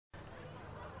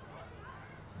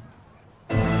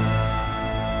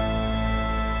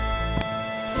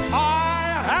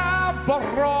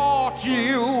brought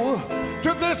you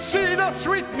to this scene of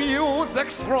sweet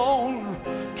music's throne,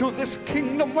 to this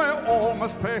kingdom where all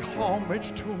must pay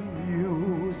homage to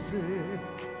music.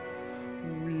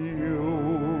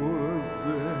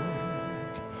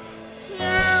 You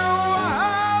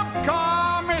have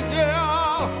come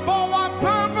here for one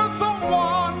purpose and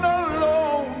one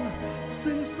alone.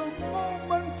 Since the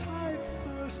moment I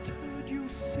first heard you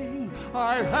sing,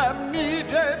 I have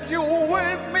needed you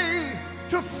with me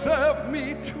to serve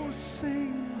me to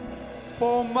sing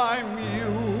for my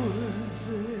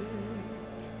music,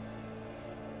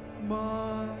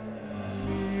 my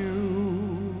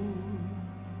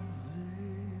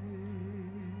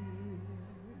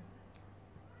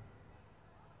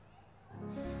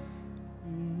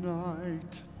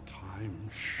nighttime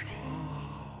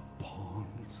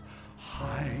sharpens,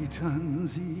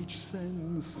 heightens each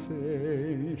sensation.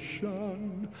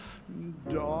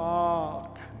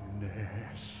 Darkness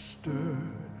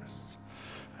stirs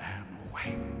and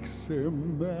wakes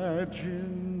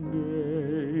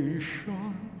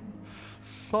imagination.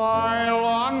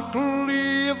 Silently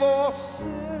the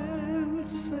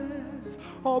senses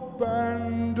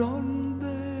abandon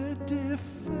their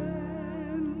defenses.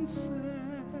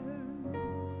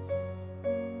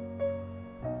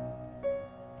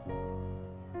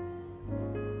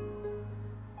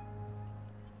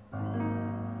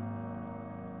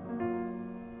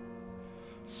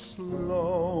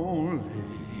 Slowly,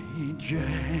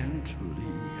 gently,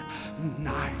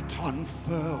 night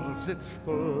unfurls its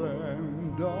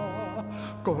splendor.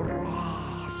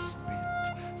 Grasp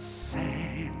it,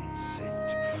 sense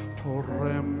it,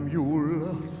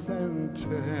 tremulous and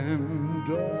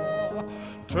tender.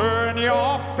 Turn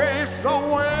your face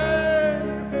away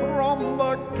from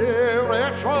the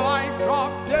garish light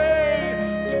of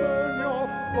day. Turn your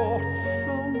thoughts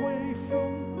away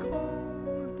from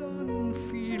cold,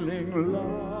 unfeeling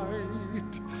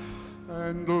light,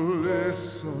 and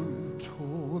listen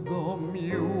to the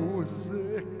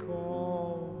music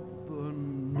of the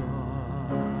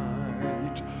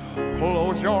night.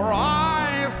 Close your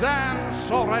eyes and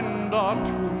surrender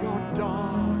to your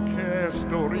darkest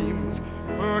dreams.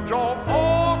 Purge your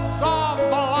thoughts of the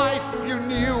life you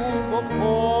knew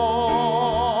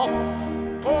before.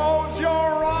 Close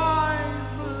your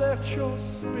eyes, let your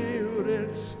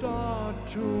spirit start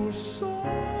to soar.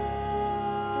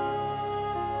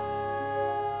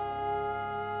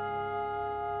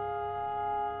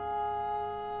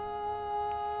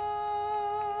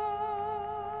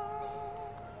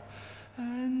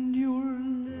 And you'll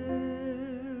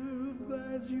live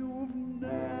as you've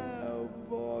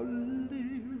never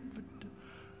lived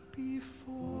before.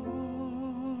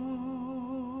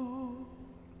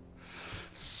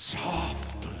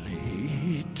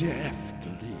 Softly,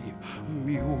 deftly,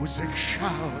 music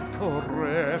shall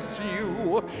caress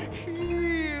you.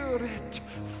 Hear it,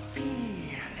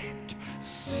 feel it,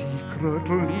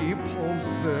 secretly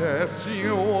possess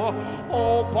you.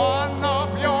 Open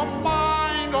up your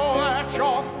mind, let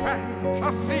your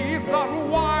fantasies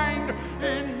unwind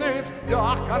in this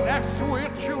darkness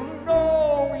which you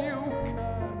know you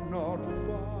cannot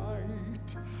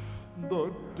fight.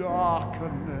 The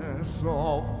darkness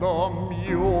of the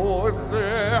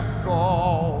music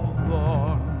of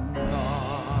the night.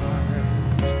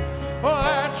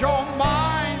 Let your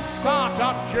mind start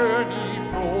a journey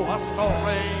through a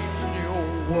strange new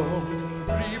world.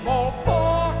 Leave all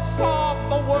thoughts of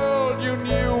the world you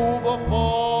knew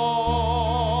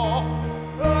before.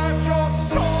 Let your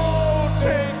soul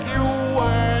take you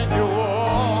where you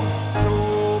long to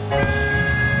be.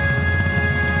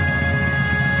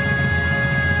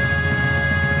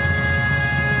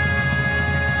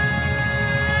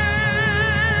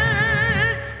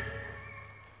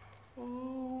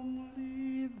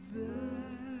 Only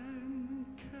then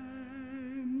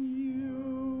can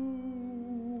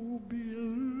you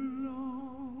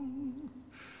belong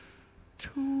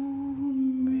to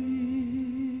me.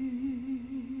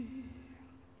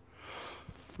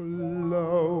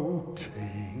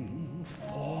 Floating,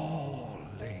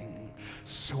 falling,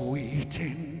 sweet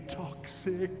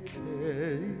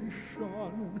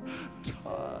intoxication.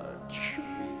 Touch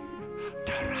me,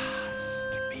 trust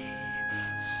me,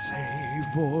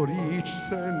 savor each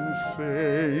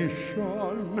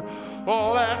sensation.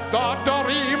 Let the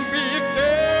dream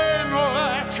begin,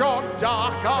 let your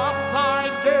darker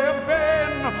side give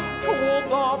in to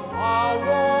the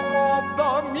power of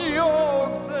the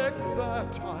music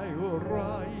that I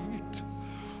write.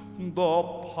 The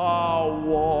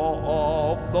power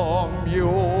of the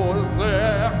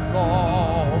music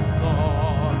of the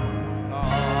night.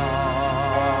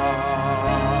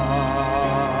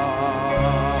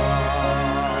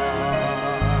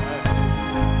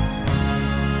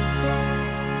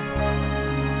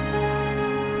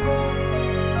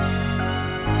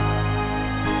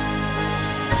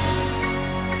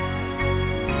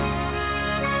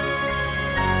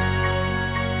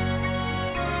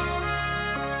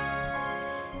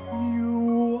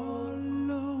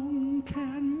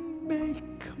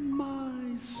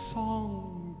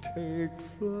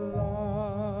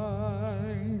 fly.